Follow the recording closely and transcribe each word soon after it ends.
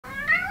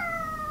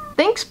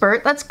thanks,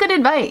 Bert. That's good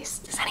advice.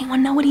 Does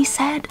anyone know what he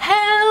said?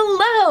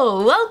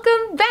 Hello,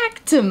 welcome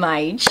back to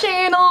my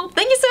channel.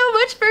 Thank you so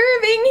much for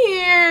being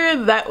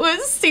here. That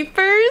was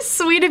super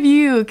sweet of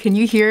you. Can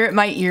you hear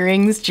my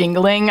earrings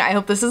jingling? I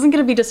hope this isn't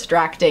gonna be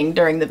distracting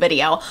during the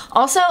video.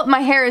 Also, my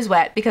hair is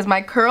wet because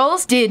my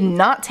curls did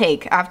not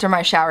take after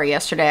my shower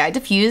yesterday. I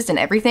diffused and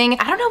everything.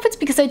 I don't know if it's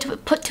because I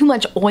put too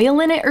much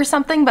oil in it or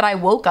something, but I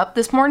woke up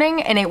this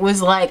morning and it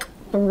was like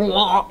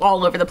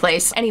all over the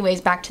place.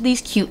 Anyways, back to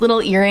these cute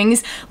little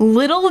earrings.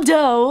 Little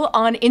Doe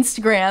on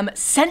Instagram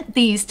sent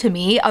these to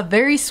me. A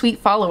very sweet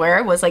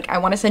follower was like, I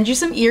want to send you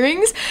some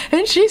earrings,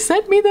 and she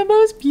sent me the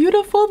most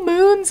beautiful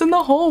moons in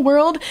the whole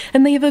world,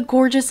 and they have a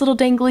gorgeous little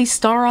dangly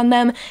star on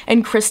them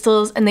and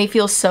crystals, and they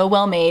feel so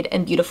well made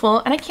and beautiful,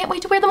 and I can't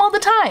wait to wear them all the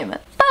time.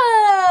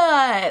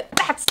 But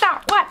that's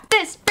not what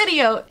this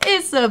video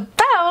is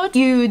about.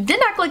 You did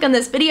not click on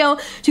this video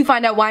to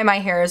find out why my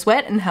hair is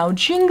wet and how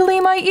jingly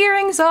my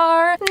earrings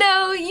are.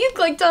 No, you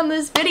clicked on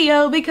this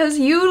video because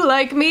you,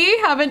 like me,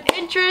 have an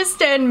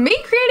interest in me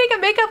creating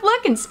a makeup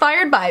look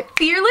inspired by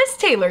Fearless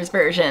Taylor's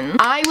version.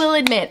 I will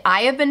admit,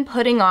 I have been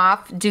putting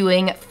off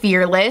doing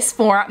Fearless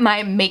for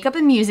my makeup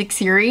and music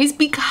series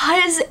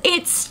because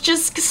it's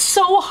just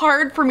so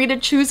hard for me to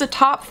choose a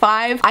top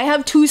 5. I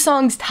have 2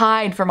 songs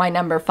tied for my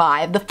number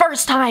 5. The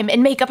first time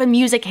in makeup and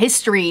music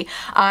history,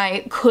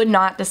 I could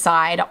not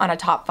decide on a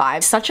top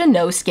 5. Such a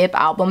no-skip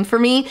album for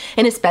me,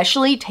 and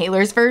especially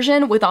Taylor's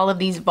version with all of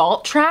these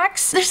vault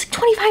tracks. There's like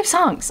 25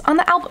 songs on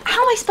the album.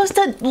 How am I supposed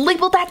to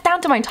label that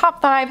down to my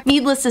top 5?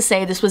 Needless to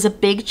say, this was a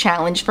big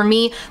challenge for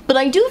me, but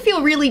I do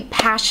feel really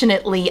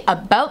passionately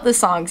about the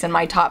songs in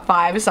my top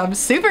 5, so I'm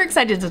super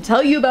excited to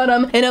tell you about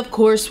them. And of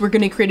course, we're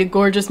gonna create a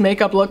gorgeous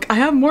makeup look. I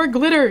have more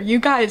glitter, you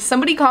guys.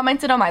 Somebody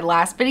commented on my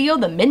last video,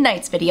 the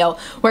Midnights video,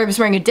 where I was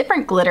wearing a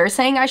different glitter,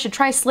 saying I should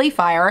try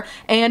Slayfire,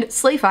 and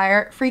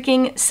Slayfire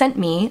freaking sent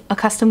me a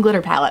custom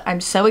glitter palette.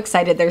 I'm so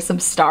excited. There's some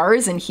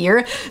stars in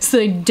here, so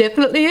I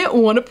definitely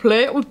want to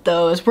play with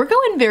those. We're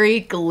going very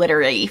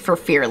glittery for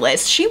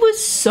Fearless. She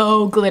was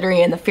so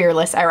glittery in the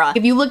Fearless era.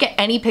 If you look at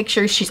any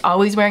pictures, she's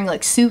always wearing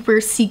like super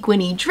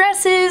sequiny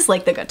dresses,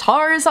 like the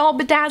guitar is all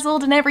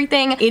bedazzled and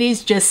everything. It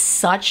is just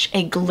such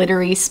a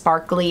glittery,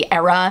 sparkly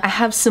era. I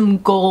have some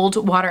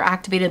gold water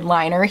activated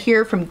liner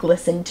here from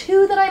Glisten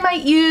 2 that I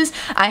might use.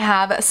 I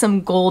have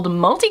some gold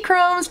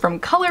multi-chromes from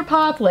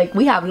ColourPop. Like,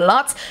 we have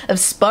lots of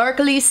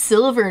sparkly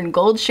silver and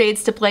gold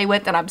shades to play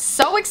with, and I'm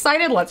so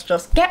excited. Let's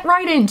just get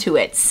right into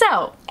it.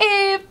 So,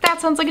 if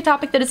that sounds like a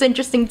topic that is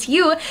interesting to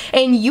you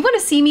and you want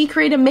to see me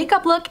create a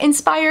makeup look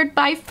inspired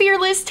by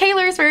Fearless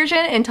Taylor's version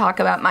and talk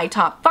about my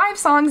top 5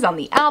 songs on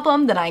the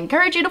album, then I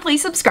encourage you to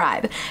please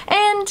subscribe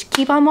and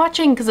keep on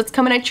watching because it's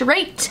coming at you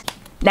right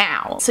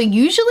now. So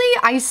usually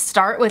I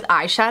start with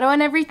eyeshadow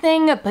and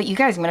everything, but you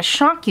guys, I'm gonna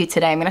shock you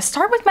today. I'm gonna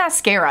start with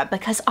mascara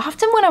because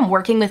often when I'm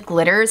working with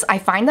glitters, I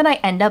find that I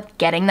end up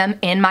getting them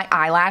in my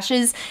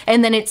eyelashes,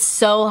 and then it's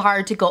so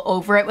hard to go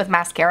over it with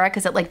mascara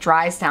because it like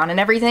dries down and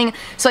everything.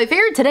 So I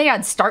figured today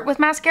I'd start with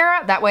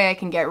mascara. That way I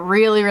can get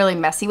really, really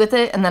messy with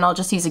it, and then I'll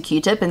just use a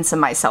Q-tip and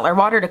some micellar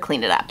water to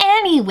clean it up.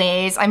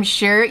 Anyways, I'm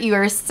sure you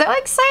are so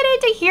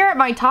excited to hear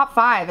my top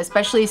 5,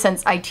 especially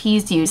since I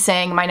teased you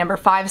saying my number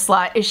 5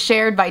 slot is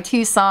shared by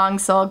 2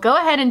 songs, so I'll go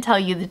ahead and tell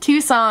you the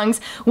 2 songs,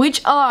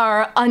 which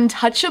are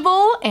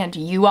Untouchable and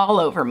You All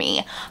Over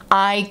Me.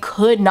 I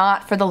could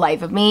not for the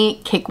life of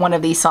me kick one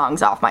of these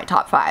songs off my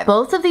top 5.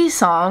 Both of these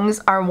songs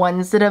are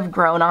ones that have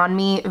grown on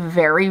me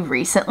very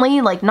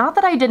recently. Like, not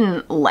that I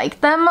didn't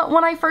like them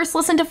when I first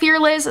listened to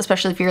Fearless,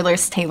 especially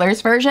Fearless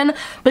Taylor's version,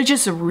 but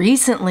just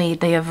recently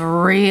they have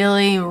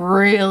really,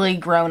 really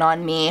grown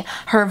on me.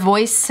 Her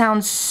voice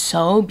sounds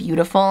so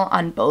beautiful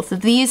on both of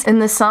these, and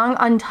the song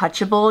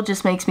Untouchable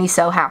just makes me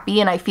so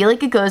happy, and I feel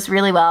like it goes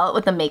really well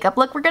with the makeup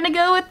look we're gonna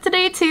go with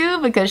today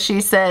too, because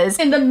she says,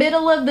 in the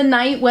middle of the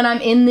night when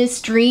I'm in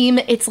this dream,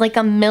 it's like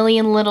a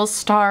million little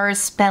stars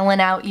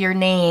spelling out your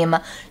name.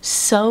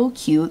 So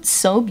cute,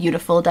 so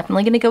beautiful.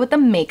 Definitely gonna go with the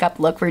makeup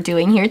look we're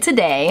doing here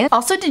today.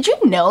 Also, did you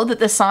know that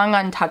the song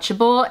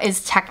Untouchable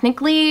is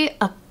technically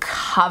a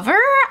cover?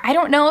 I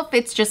don't know if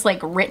it's just like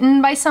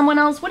written by someone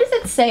else. What does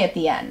it say at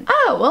the end?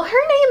 Oh, well, her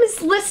name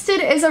is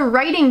listed as a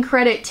writing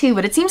credit too,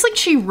 but it seems like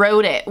she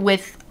wrote it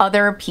with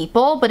other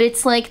people, but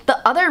it's like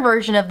the other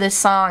version of this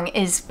song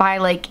is by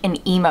like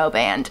an emo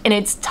band, and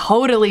it's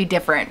totally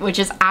different, which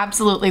is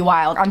absolutely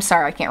wild. I'm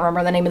sorry, I can't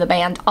remember the name of the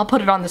band. I'll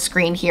put it on the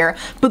screen here,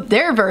 but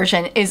their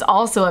version is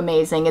also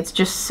amazing. It's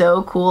just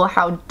so cool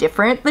how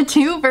different the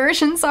 2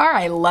 versions are.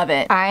 I love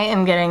it. I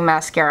am getting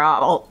mascara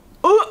all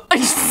oh, I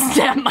just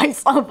stabbed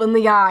myself in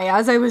the eye.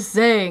 As I was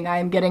saying, I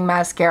am getting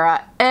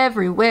mascara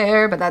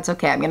everywhere, but that's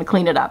okay. I'm gonna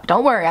clean it up.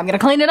 Don't worry, I'm gonna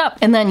clean it up.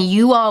 And then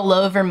You All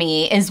Over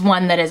Me is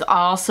one that has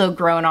also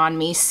grown on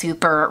me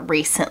super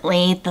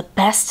recently. The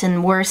best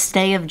and worst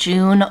day of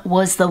June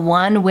was the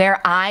one where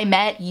I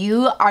met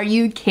you. Are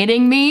you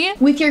kidding me?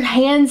 With your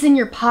hands in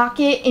your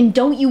pocket and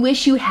don't you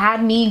wish you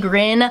had me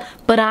grin?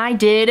 But I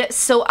did,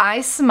 so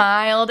I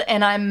smiled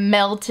and I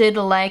melted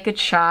like a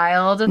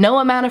child. No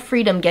amount of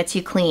freedom gets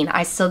you clean.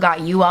 I still got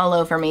You All All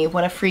Over Me.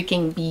 What a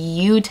freaking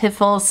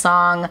beautiful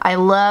song. I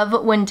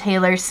love when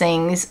Taylor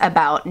sings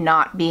about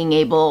not being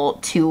able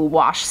to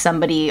wash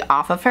somebody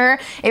off of her.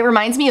 It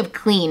reminds me of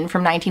Clean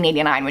from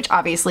 1989, which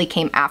obviously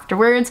came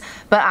afterwards,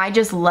 but I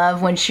just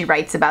love when she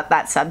writes about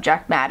that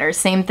subject matter.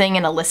 Same thing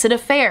in Illicit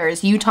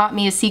Affairs. You taught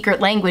me a secret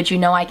language, you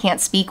know I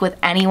can't speak with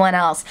anyone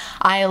else.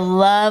 I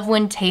love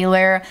when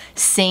Taylor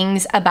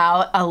sings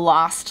about a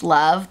lost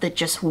love that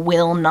just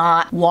will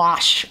not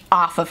wash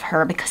off of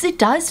her, because it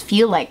does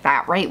feel like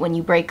that, right? When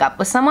you break up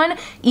with someone,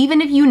 even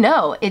if you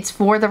know it's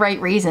for the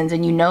right reasons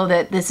and you know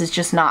that this is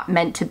just not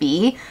meant to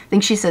be. I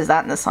think she says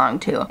that in the song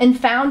too. And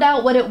found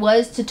out what it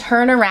was to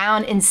turn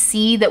around and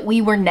see that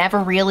we were never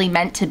really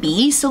meant to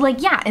be. So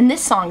like, yeah, in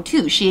this song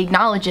too, she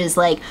acknowledges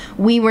like,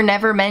 we were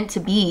never meant to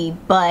be,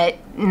 but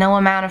no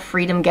amount of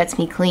freedom gets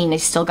me clean. I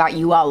still got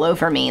you all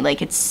over me.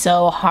 Like, it's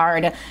so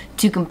hard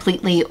to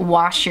completely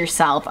wash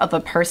yourself of a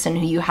person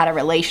who you had a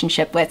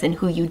relationship with and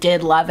who you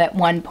did love at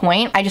one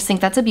point. I just think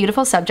that's a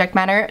beautiful subject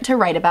matter to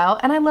write about,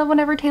 and I love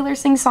whenever Taylor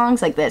sings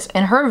songs like this.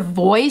 And her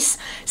voice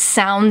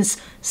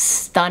sounds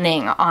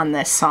stunning on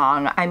this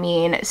song. I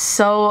mean,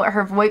 so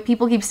her voice,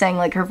 people keep saying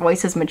like her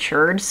voice has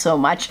matured so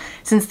much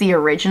since the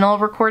original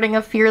recording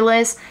of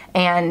Fearless,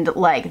 and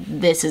like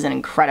this is an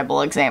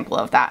incredible example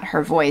of that.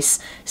 Her voice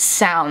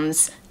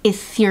sounds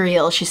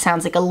ethereal. She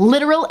sounds like a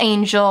literal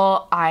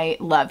angel. I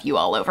love You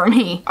All Over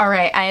Me. All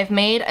right, I have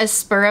made a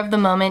spur of the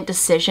moment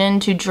decision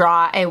to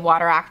draw a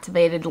water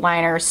activated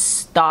liner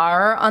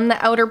star on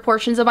the outer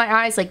portions of my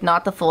eyes, like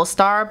not the full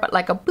star, but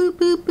like a boop,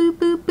 boop, boop,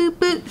 boop, boop,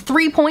 boop.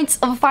 3 points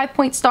of a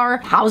 5-point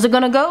star. How's it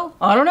gonna go?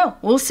 I don't know.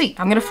 We'll see.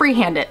 I'm gonna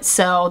freehand it.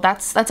 So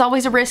that's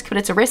always a risk, but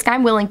it's a risk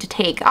I'm willing to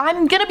take.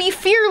 I'm gonna be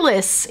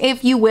fearless,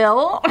 if you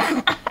will.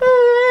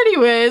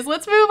 Anyways,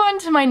 let's move on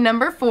to my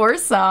number 4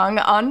 song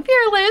on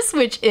Fearless,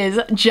 which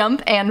is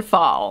Jump and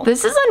Fall.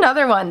 This is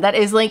another one that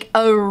is like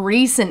a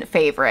recent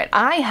favorite.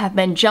 I have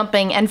been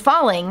jumping and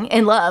falling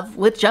in love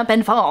with Jump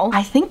and Fall.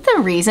 I think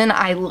the reason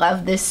I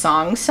love this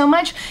song so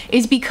much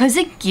is because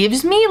it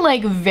gives me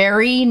like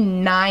very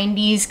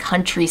 90s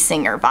country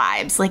singer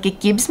vibes. Like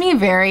it gives me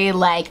very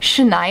like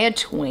Shania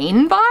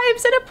Twain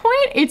vibes at a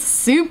point. It's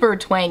super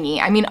twangy.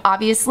 I mean,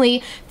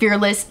 obviously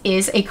Fearless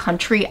is a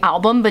country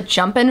album, but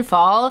Jump and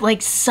Fall,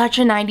 like such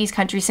a 90s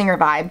country singer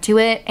vibe to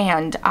it,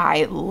 and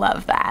I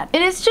love that.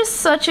 It is just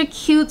such a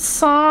cute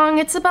song.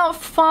 It's about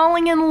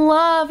falling in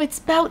love. It's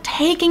about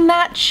taking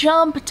that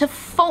jump to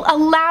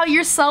allow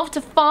yourself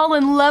to fall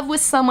in love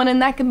with someone,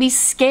 and that can be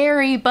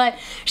scary, but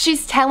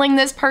she's telling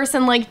this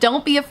person like,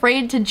 don't be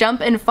afraid to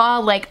jump and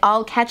fall, like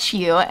I'll catch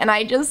you. And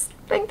I just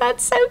think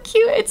that's so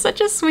cute. It's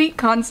such a sweet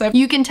concept.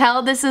 You can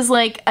tell this is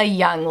like a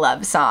young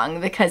love song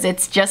because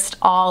it's just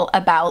all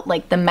about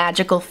like the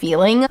magical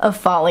feeling of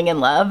falling in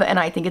love, and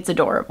I think it's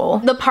adorable.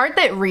 The part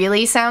that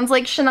really sounds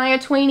like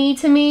Shania Twain-y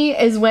to me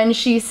is when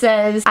she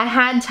says, I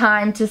had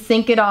time to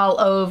think it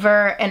all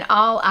over and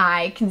all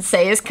I can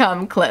say is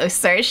come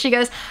closer. She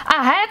goes,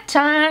 I had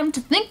time to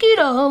think it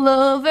all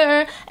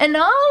over and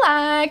all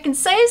I can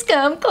say is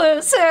come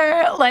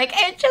closer. Like,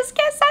 it just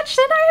gets that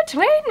Shania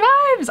Twain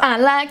vibes. I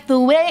like the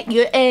way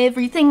you're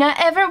everything I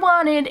ever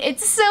wanted.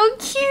 It's so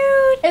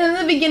cute. And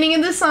in the beginning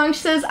of the song she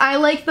says, I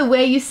like the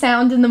way you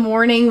sound in the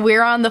morning.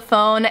 We're on the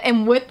phone,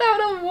 and without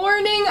a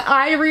warning,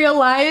 I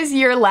realize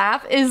your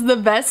laugh is the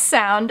best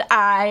sound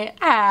I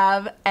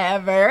have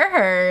ever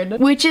heard.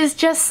 Which is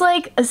just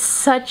like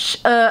such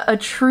a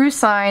true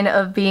sign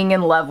of being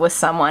in love with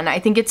someone. I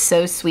think it's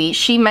so sweet.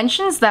 She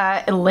mentions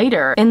that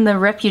later in the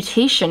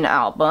Reputation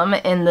album,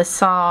 in the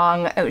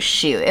song, oh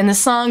shoot, in the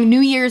song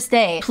New Year's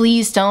Day,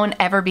 Please Don't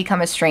Ever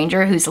Become a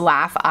Stranger Whose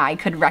Laugh I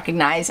Could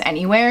Recognize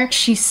Anywhere.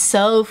 She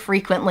so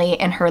frequently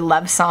in her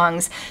love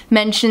songs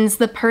mentions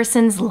the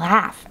person's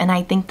laugh, and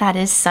I think that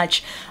is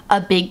such a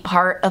big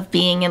part of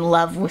being in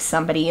love with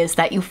somebody, is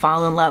that you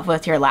fall in love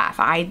with your laugh.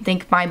 I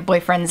think my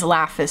boyfriend's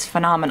laugh is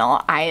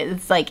phenomenal.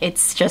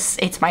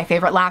 It's my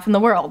favorite laugh in the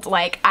world.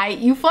 Like,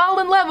 you fall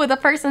in love with a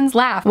person's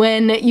laugh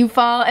when you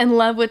fall in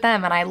love with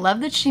them, and I love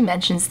that she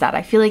mentions that.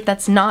 I feel like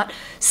that's not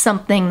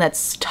something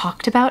that's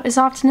talked about as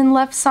often in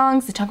love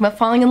songs. They talk about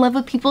falling in love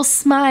with people's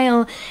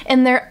smile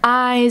and their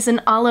eyes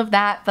and all of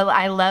that, but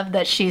I love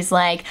that she's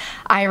like,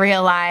 I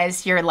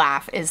realize your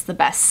laugh is the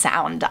best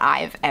sound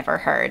I've ever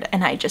heard,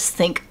 and I just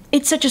think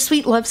it's such a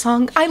sweet love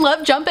song. I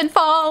love Jump and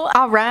Fall.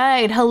 All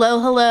right, hello,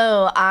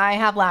 hello. I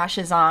have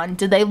lashes on.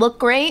 Do they look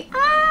great?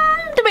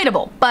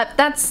 Debatable, but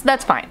that's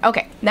fine.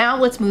 Okay, now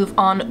let's move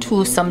on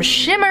to some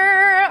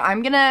shimmer.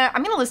 I'm gonna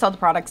list all the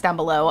products down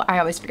below. I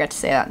always forget to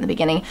say that in the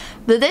beginning.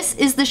 But this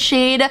is the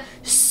shade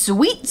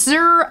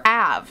Sweetzer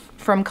Ave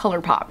from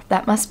ColourPop.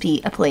 That must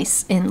be a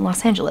place in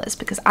Los Angeles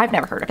because I've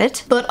never heard of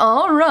it. But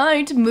all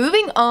right,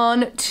 moving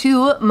on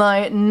to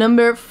my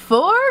number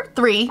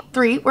three.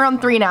 We're on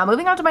 3 now.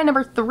 Moving on to my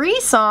number 3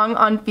 song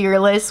on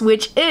Fearless,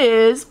 which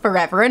is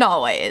Forever and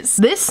Always.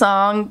 This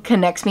song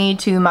connects me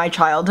to my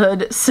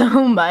childhood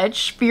so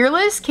much.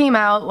 Fearless came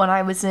out when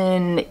I was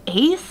in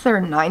 8th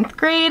or 9th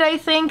grade, I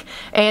think,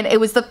 and it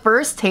was the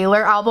first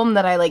Taylor album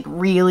that I like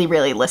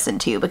really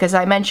listened to, because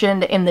I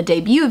mentioned in the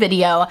debut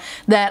video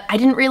that I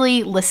didn't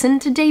really listen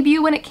to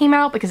Debut when it came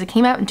out because it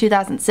came out in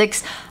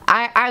 2006.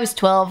 I was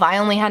 12. I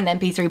only had an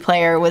MP3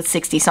 player with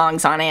 60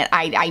 songs on it.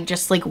 I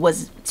just like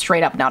was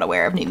straight up not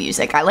aware of new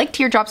music. I like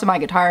Teardrops on My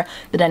Guitar,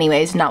 but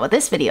anyways, not what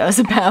this video is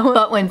about.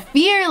 But when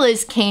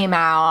Fearless came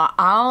out,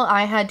 all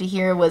I had to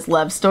hear was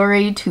Love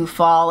Story to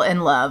fall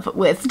in love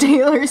with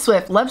Taylor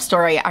Swift. Love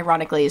Story,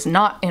 ironically, is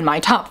not in my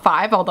top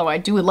 5, although I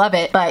do love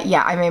it. But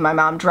yeah, I made my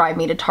mom drive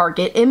me to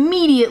Target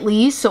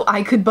immediately so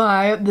I could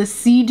buy the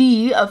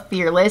CD of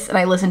Fearless, and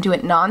I listened to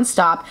it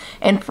non-stop,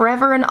 and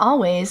Forever and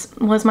Always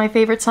was my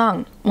favorite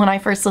song when I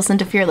first listened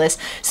to Fearless,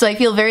 so I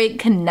feel very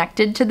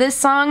connected to this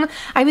song.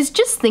 I was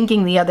just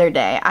thinking the other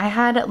day, I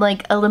had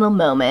like a little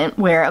moment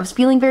where I was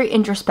feeling very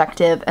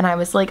introspective, and I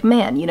was like,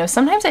 man, you know,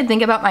 sometimes I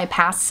think about my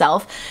past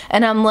self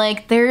and I'm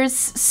like, there's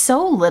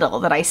so little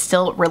that I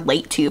still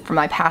relate to from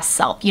my past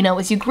self. You know,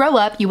 as you grow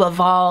up, you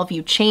evolve,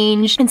 you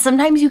change, and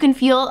sometimes you can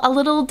feel a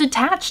little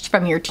detached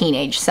from your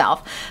teenage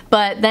self.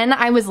 But then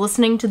I was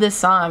listening to this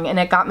song and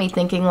it got me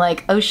thinking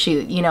like, oh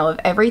shoot, you know, of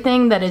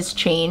everything that has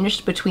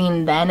changed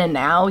between then and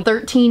now,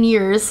 13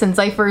 years since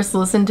I first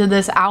listened to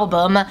this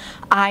album,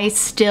 I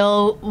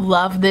still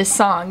love this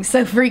song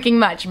so freaking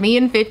much. Me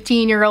and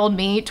 15-year-old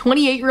me,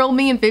 28-year-old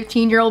me and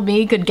 15-year-old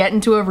me could get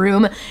into a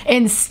room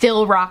and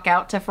still rock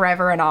out to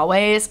Forever and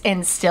Always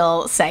and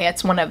still say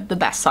it's one of the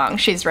best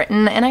songs she's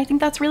written, and I think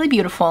that's really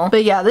beautiful.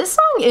 But yeah, this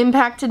song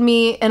impacted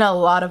me in a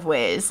lot of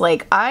ways.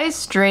 Like, I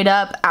straight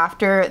up,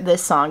 after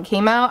this song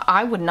came out,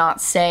 I would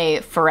not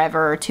say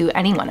forever to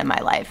anyone in my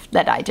life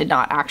that I did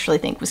not actually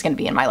think was going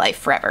to be in my life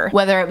forever.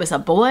 Whether it was a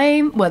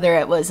boy, whether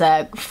it was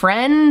a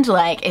friend,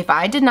 like if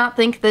I did not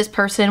think this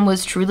person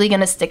was truly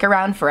gonna stick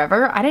around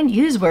forever, I didn't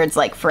use words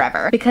like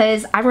forever,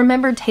 because I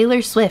remember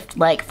Taylor Swift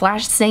like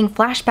saying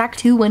flashback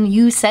to when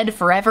you said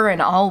forever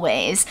and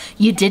always,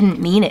 you didn't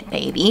mean it,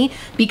 baby,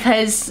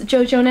 because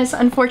Joe Jonas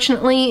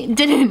unfortunately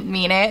didn't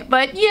mean it.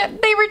 But yeah,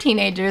 they were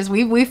teenagers.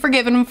 We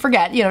forgive and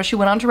forget. You know, she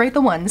went on to write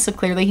The One, so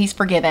clearly he's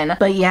forgiven.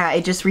 But yeah,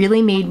 it just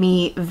really made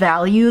me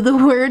value the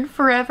word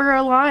forever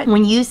a lot.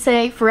 When you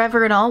say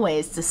forever and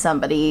always to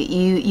somebody,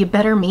 you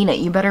better mean it.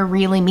 You better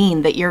really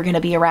mean that you're gonna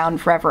be around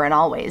forever and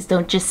always.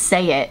 Don't just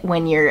say it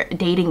when you're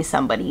dating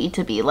somebody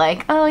to be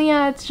like, oh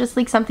yeah, it's just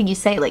like something you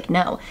say. Like,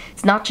 no,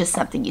 it's not just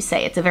something you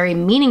say. It's a very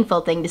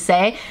meaningful thing to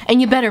say,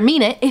 and you better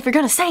mean it if you're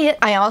gonna say it.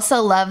 I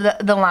also love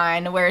the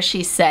line where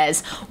she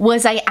says,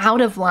 was I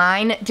out of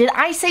line? Did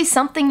I say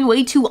something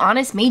way too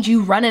honest, made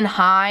you run and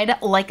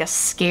hide like a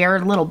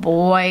scared little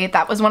boy?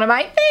 That was one of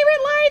my favorite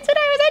lines when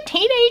I was a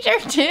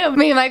teenager too.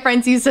 Me and my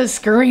friends used to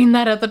scream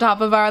that at the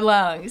top of our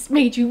lungs.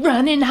 Made you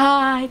run and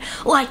hide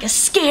like a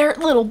scared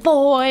little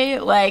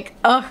boy. Like,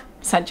 ugh.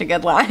 Such a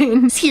good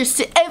line. Here's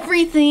to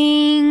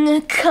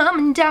everything,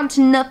 coming down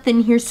to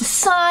nothing. Here's to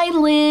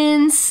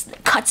silence,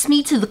 cuts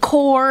me to the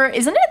core.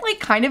 Isn't it like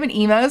kind of an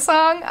emo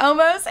song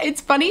almost? It's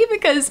funny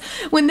because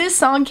when this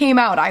song came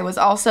out, I was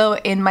also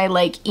in my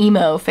like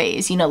emo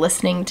phase, you know,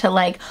 listening to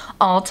like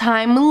All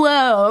Time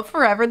Low,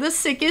 Forever the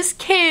Sickest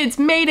Kids,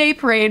 Mayday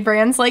Parade,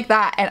 brands like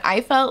that. And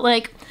I felt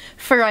like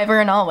Forever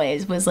and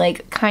Always was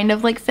like kind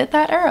of like fit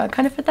that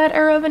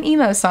era of an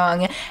emo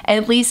song.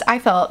 At least I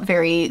felt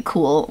very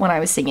cool when I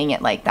was singing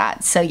it like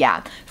that. So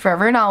yeah,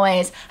 Forever and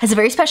Always has a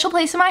very special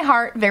place in my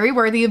heart, very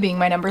worthy of being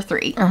my number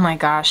 3. Oh my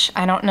gosh,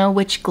 I don't know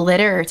which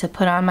glitter to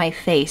put on my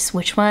face.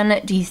 Which one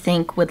do you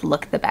think would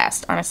look the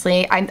best?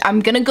 Honestly,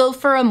 I'm gonna go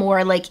for a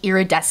more like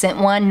iridescent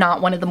one,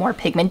 not one of the more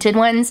pigmented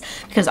ones,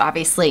 because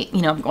obviously,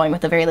 you know, I'm going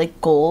with a very like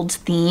gold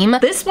theme.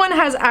 This one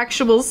has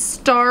actual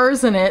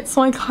stars in it,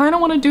 so I kind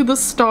of want to do the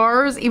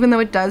stars, even though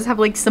it does have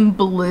like some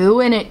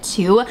blue in it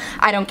too.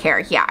 I don't care.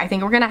 Yeah, I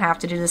think we're gonna have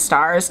to do the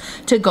stars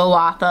to go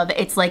off of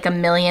It's Like a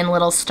Million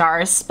Little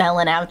Stars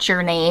Spelling Out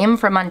Your Name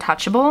from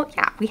Untouchable.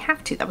 Yeah, we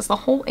have to. That was the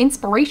whole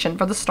inspiration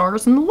for the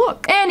stars in the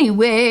look.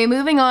 Anyway,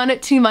 moving on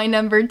to my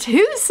number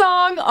 2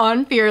 song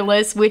on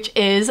Fearless, which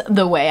is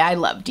The Way I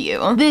Loved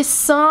You. This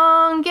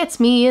song gets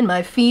me in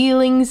my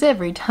feelings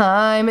every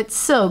time. It's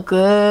so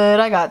good.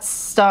 I got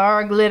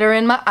star glitter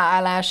in my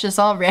eyelashes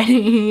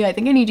already. I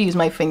think I need to use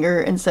my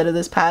finger instead of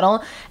this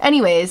paddle.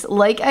 Anyways,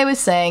 like I was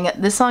saying,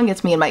 this song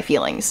gets me in my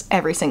feelings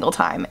every single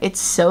time. It's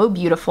so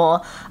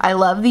beautiful. I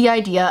love the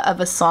idea of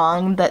a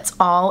song that's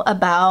all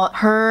about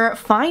her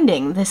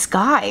finding this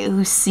guy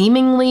who's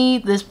seemingly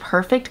this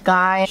perfect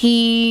guy.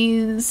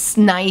 He's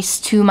nice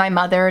to my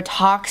mother,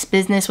 talks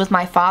business with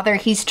my father,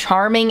 he's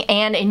charming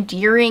and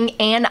endearing,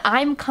 and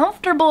I'm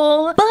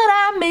comfortable. But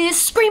I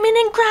miss screaming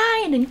and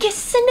crying and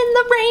kissing in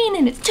the rain,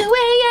 and it's 2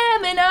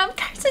 a.m. and I'm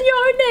cursing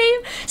your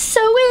name.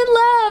 So in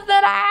love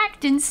that I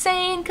act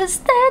insane. fighting, 'cause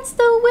that's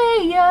the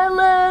way I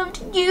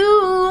loved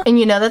you. And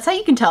you know, that's how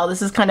you can tell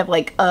this is kind of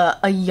like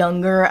a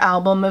younger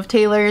album of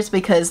Taylor's,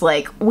 because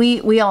like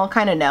we all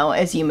kind of know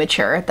as you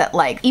mature that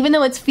like, even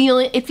though it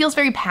feels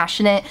very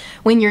passionate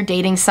when you're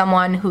dating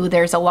someone who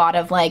there's a lot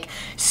of like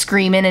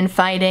screaming and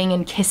fighting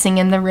and kissing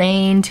in the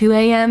rain, 2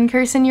 a.m.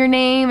 cursing your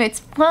name. It's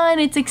fun,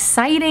 it's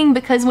exciting,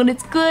 because when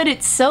it's good,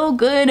 it's so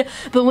good,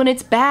 but when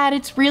it's bad,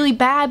 it's really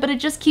bad, but it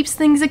just keeps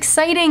things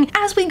exciting.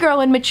 As we grow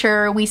and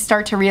mature, we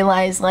start to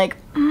realize like,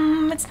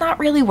 it's not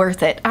really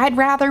worth it. I'd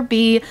rather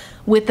be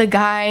with a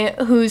guy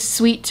who's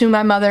sweet to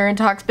my mother and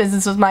talks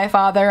business with my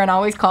father and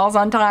always calls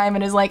on time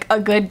and is like a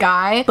good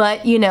guy.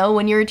 But you know,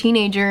 when you're a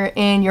teenager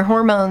and your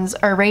hormones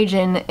are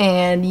raging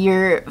and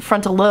your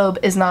frontal lobe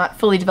is not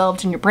fully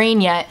developed in your brain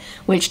yet,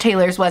 which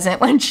Taylor's wasn't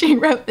when she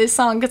wrote this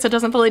song, because it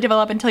doesn't fully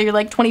develop until you're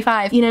like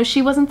 25, you know,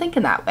 she wasn't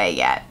thinking that way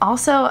yet.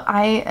 Also,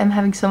 I am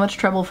having so much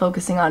trouble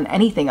focusing on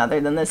anything other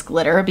than this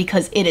glitter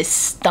because it is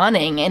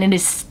stunning and it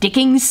is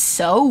sticking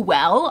so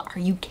well. Are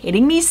you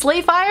kidding me,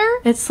 Slayfire?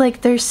 It's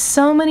like there's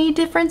so many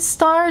different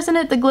stars in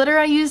it. The glitter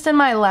I used in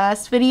my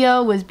last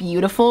video was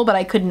beautiful, but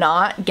I could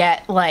not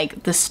get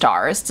like the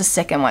stars to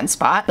stick in one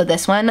spot. But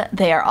this one,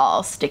 they are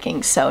all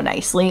sticking so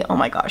nicely. Oh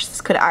my gosh,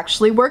 this could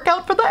actually work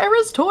out for the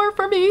Eras tour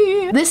for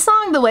me. This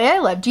song, The Way I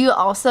Loved You,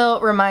 also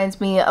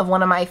reminds me of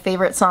one of my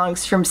favorite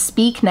songs from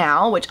Speak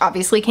Now, which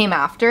obviously came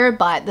after,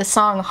 but the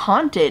song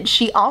Haunted,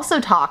 she also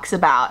talks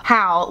about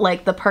how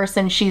like the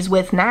person she's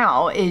with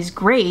now is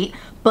great,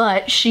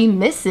 but she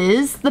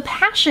misses the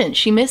passion.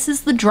 She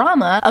misses the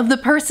drama of the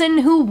person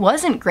who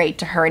wasn't great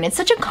to her. And it's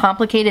such a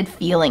complicated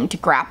feeling to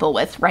grapple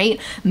with, right?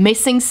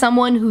 Missing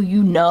someone who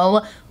you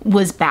know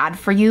was bad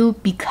for you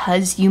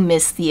because you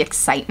miss the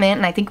excitement.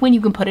 And I think when you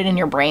can put it in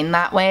your brain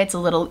that way, it's a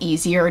little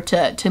easier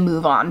to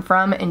move on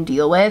from and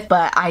deal with.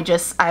 But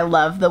I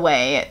love the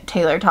way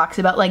Taylor talks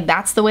about like,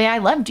 that's the way I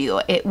loved you.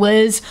 It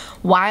was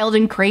wild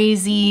and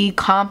crazy,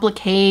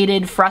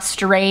 complicated,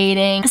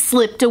 frustrating,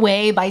 slipped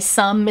away by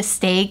some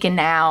mistake, and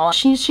now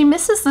she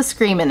misses the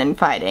screaming and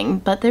fighting,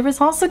 but there was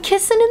also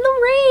kissing in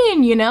the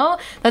rain, you know?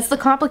 That's the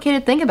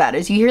complicated thing about it,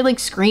 is you hear like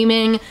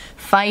screaming,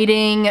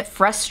 fighting,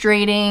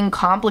 frustrating,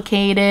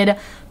 complicated,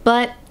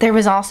 but there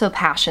was also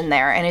passion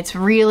there, and it's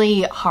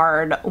really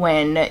hard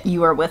when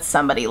you are with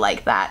somebody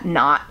like that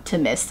not to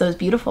miss those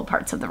beautiful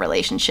parts of the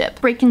relationship.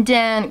 Breaking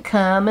down,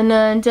 coming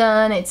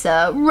undone, it's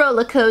a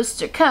roller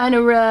coaster kind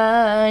of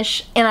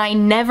rush, and I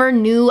never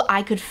knew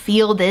I could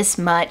feel this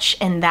much,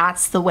 and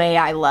that's the way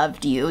I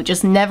loved you.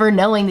 Just never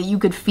knowing that you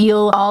could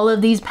feel all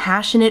of these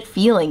passionate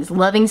feelings,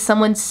 loving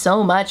someone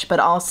so much, but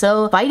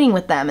also fighting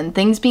with them and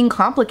things being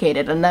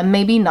complicated and them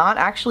maybe not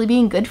actually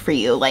being good for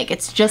you. Like,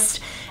 it's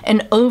just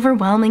an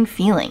overwhelming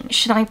feeling.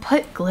 Should I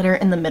put glitter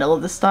in the middle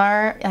of the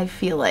star? I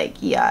feel like,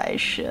 yeah, I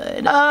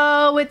should.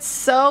 Oh, it's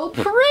so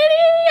pretty!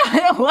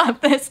 I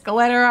love this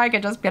glitter. I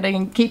could just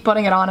keep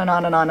putting it on and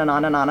on and on and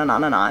on and on and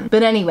on and on.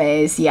 But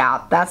anyways,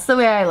 yeah, That's the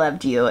Way I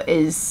Loved You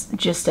is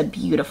just a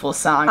beautiful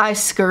song. I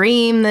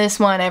scream this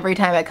one every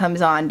time it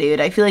comes on, dude.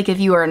 I feel like if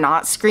you are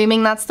not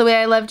screaming That's the Way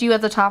I Loved You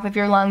at the top of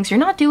your lungs, you're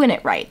not doing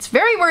it right. It's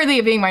very worthy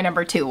of being my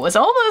number 2. It was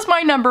almost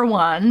my number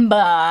 1,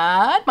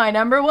 but my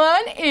number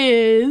 1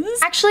 is...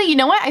 Actually, you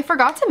know what? I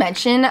forgot to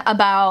mention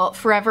about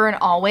Forever and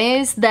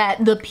Always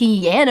that the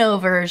piano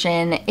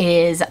version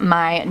is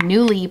my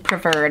newly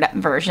preferred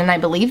version. I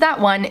believe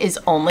that one is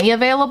only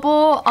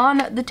available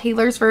on the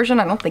Taylor's version.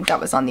 I don't think that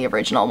was on the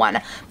original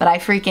one, but I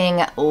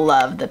freaking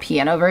love the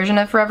piano version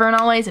of Forever and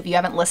Always. If you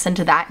haven't listened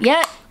to that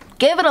yet,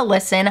 give it a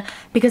listen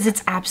because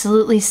it's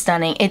absolutely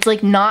stunning. It's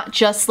like not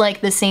just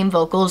like the same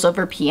vocals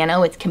over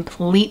piano, it's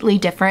completely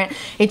different.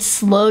 It's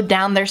slowed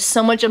down. There's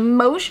so much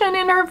emotion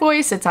in her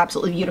voice. It's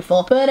absolutely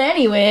beautiful. But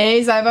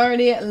anyways, I've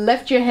already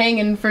left you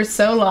hanging for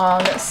so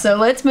long. So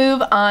let's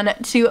move on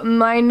to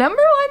my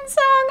number 1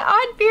 song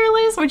on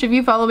Fearless, which if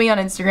you follow me on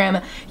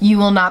Instagram, you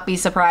will not be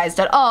surprised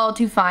at all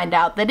to find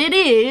out that it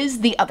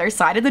is The Other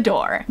Side of the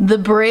Door. The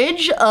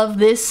bridge of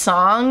this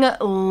song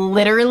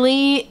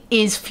literally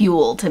is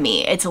fuel to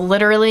me. It's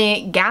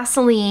literally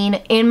gasoline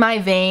in my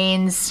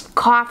veins,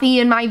 coffee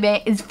in my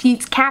veins,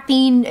 it's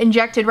caffeine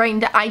injected right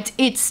into,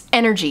 it's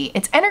energy.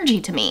 It's energy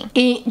to me.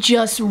 It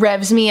just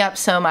revs me up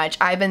so much.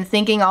 I've been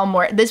thinking all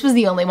more, this was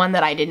the only one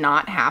that I did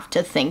not have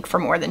to think for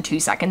more than 2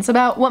 seconds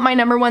about what my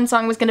number 1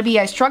 song was gonna be.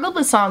 I struggled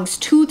with songs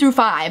 2 through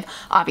 5,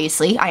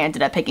 obviously. I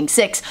ended up picking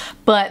 6,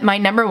 but my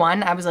number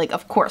 1, I was like,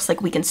 of course,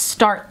 like we can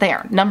start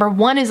there. Number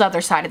 1 is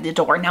Other Side of the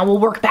Door. Now we'll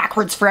work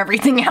backwards for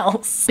everything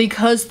else.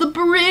 Because the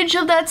bridge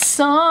of that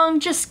song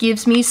just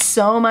gives me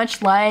so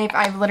much life.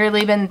 I've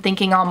literally been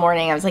thinking all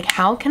morning. I was like,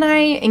 how can I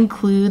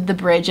include the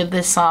bridge of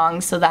this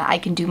song so that I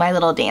can do my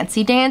little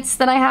dancey dance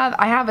that I have?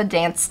 I have a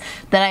dance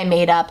that I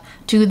made up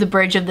to the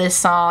bridge of this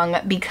song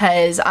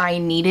because I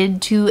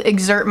needed to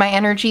exert my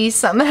energy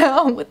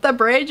somehow with the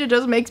bridge. It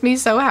just makes me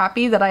so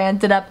happy that I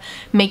ended up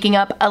making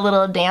up a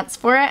little dance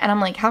for it. And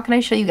I'm like, how can I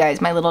show you guys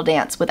my little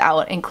dance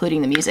without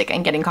including the music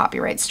and getting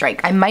copyright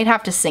strike? I might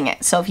have to sing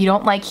it. So if you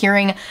don't like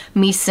hearing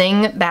me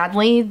sing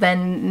badly,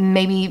 then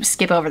maybe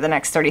skip skip over the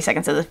next 30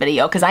 seconds of this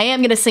video because I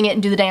am gonna sing it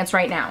and do the dance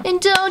right now. And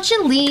don't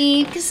you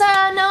leave, cause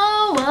I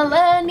know all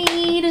I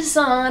need is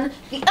on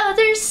the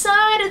other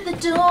side of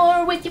the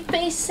door, with your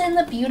face and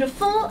the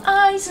beautiful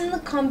eyes and the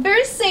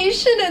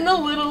conversation and the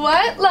little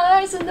white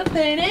lies and the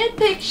painted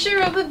picture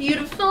of a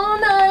beautiful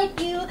night.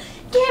 You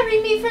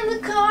carried me from the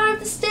car up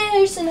the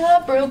stairs and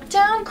I broke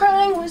down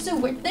crying. Was it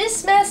worth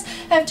this mess?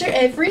 After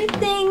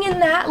everything in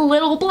that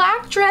little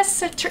black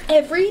dress, after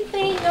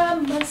everything, I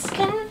must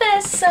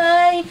confess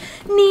I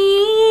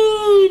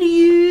need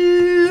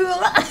you.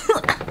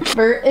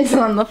 Bert is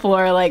on the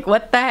floor like,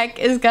 what the heck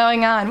is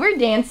going on? We're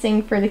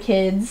dancing for the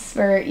kids.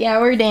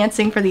 We're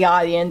dancing for the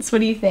audience. What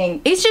do you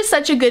think? It's just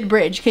such a good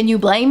bridge. Can you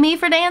blame me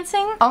for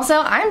dancing? Also,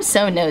 I'm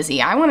so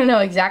nosy. I want to know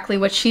exactly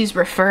what she's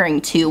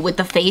referring to with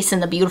the face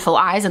and the beautiful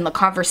eyes and the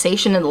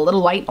conversation and the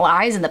little white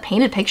lies and the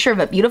painted picture of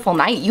a beautiful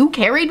night. You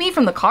carried me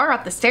from the car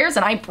up the stairs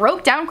and I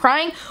broke down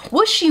crying.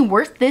 Was she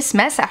worth this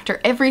mess?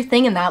 After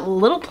everything in that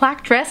little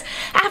black dress?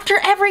 After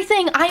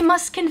everything, I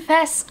must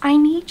confess I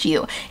need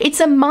you. It's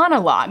a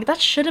monologue.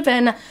 That should have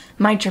been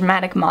my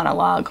dramatic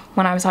monologue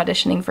when I was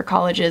auditioning for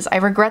colleges. I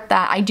regret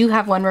that. I do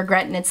have one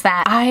regret, and it's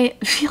that I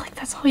feel like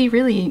that's all you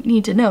really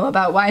need to know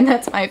about why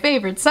that's my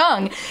favorite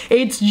song.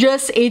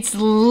 It's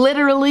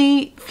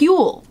literally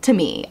fuel to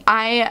me.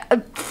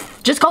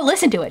 Just go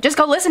listen to it. Just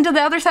go listen to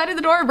The Other Side of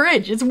the Door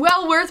bridge. It's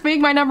well worth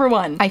being my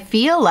 #1. I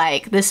feel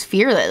like this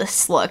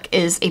Fearless look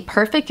is a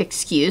perfect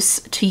excuse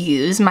to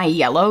use my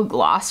yellow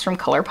gloss from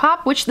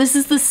ColourPop, which this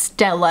is the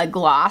Stella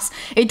gloss.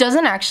 It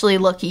doesn't actually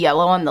look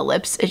yellow on the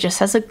lips. It just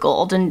has a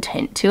golden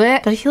tint to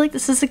it. But I feel like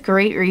this is a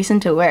great reason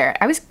to wear it.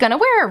 I was gonna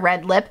wear a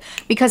red lip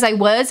because I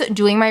was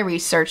doing my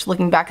research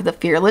looking back at the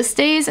Fearless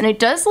days, and it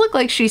does look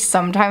like she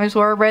sometimes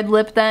wore a red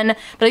lip then,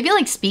 but I feel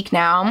like Speak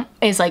Now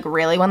is like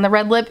really when the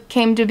red lip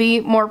came to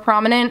be more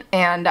prominent,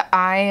 and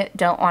I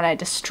don't want to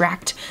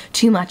distract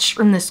too much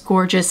from this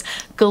gorgeous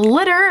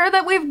glitter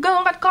that we've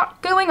got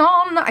going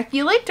on. I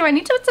feel like, do I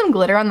need to put some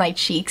glitter on my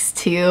cheeks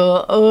too?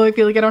 Oh, I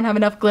feel like I don't have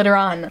enough glitter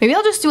on. Maybe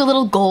I'll just do a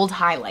little gold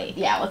highlight.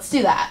 Yeah, let's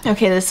do that.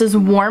 Okay, this is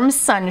Warm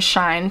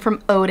Sunshine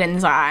from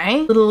Oden's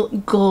Eye. Little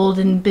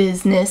golden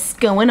business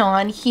going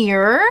on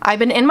here. I've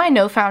been in my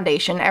no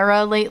foundation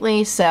era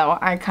lately, so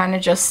I kind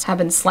of just have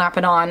been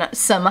slapping on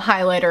some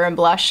highlighter and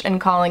blush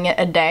and calling it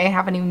a day.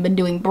 Haven't even been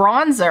doing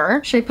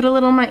bronzer. Should I put a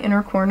little on my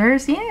inner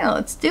corners? Yeah,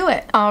 let's do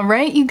it. All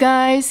right, you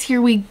guys,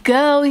 here we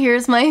go.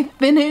 Here's my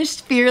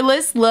finished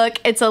Fearless look.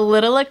 It's a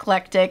little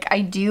eclectic.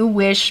 I do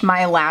wish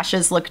my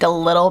lashes looked a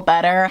little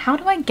better. How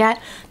do I get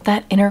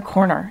that inner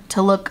corner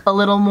to look a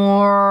little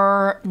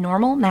more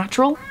normal,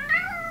 natural?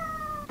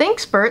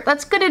 Thanks, Bert.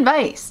 That's good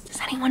advice. Does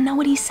anyone know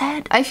what he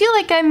said? I feel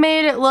like I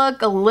made it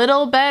look a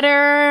little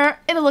better.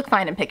 It'll look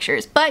fine in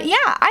pictures. But yeah,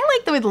 I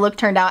like the way the look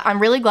turned out.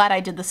 I'm really glad I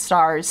did the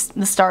stars.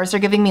 The stars are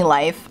giving me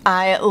life.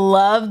 I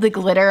love the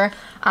glitter.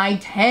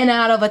 10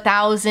 out of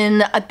 1,000,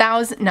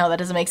 no, that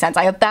doesn't make sense.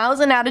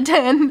 1,000 out of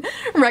 10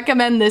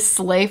 recommend this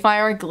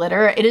Slayfire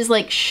glitter. It is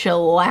like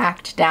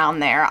shellacked down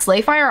there.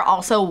 Slayfire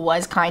also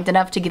was kind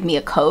enough to give me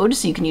a code,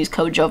 so you can use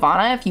code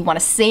Giovanna if you want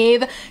to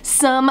save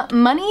some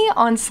money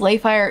on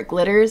Slayfire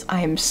glitters.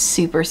 I am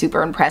super,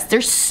 super impressed.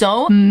 There's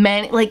so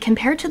many, like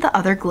compared to the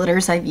other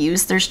glitters I've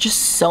used, there's just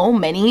so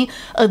many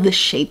of the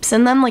shapes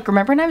in them. Like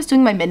remember when I was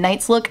doing my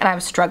Midnights look and I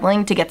was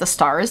struggling to get the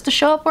stars to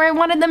show up where I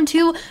wanted them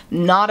to?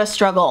 Not a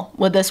struggle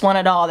with this one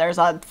at all. There's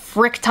a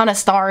frick ton of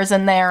stars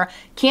in there.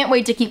 Can't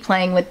wait to keep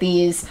playing with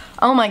these.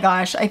 Oh my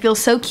gosh, I feel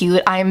so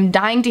cute. I'm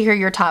dying to hear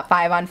your top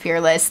 5 on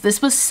Fearless.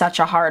 This was such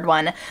a hard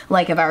one,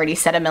 like I've already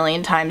said a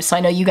million times, so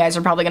I know you guys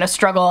are probably gonna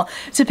struggle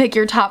to pick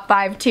your top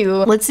 5 too.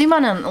 Let's zoom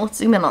in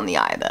on the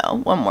eye though,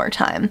 one more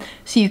time,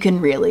 so you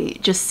can really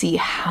just see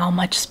how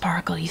much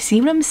sparkle. You see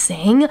what I'm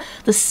saying?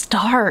 The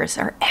stars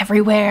are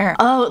everywhere.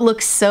 Oh, it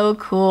looks so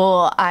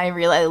cool. I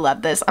really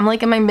love this. I'm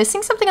like, am I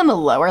missing something on the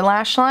lower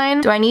lash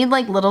line? Do I need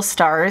like little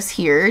stars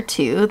here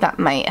too? That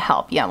might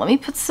help. Yeah, let me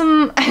put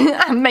some,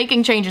 I'm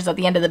making changes at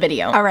the end of the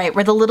video. All right,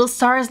 were the little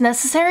stars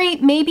necessary?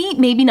 Maybe,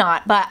 maybe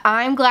not, but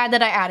I'm glad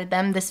that I added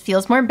them. This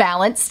feels more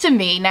balanced to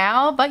me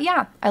now, but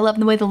yeah, I love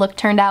the way the look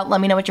turned out.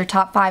 Let me know what your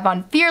top 5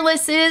 on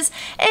Fearless is,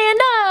 and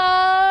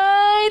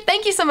I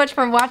thank you so much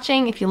for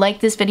watching. If you like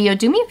this video,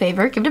 do me a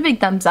favor, give it a big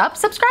thumbs up,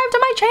 subscribe to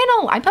my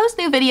channel. I post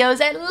new videos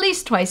at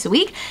least twice a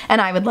week,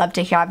 and I would love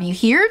to have you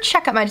here.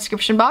 Check out my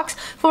description box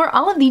for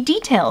all of the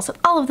details of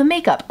all of the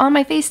makeup on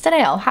my face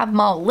today. I'll have them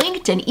all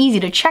linked and easy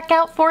to check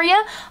out for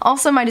you.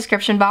 Also, my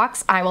description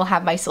box, I will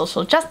have my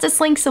social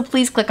justice links, so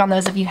please click on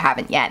those if you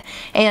haven't yet.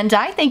 And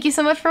I thank you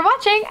so much for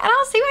watching, and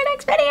I'll see you in my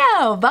next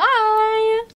video. Bye!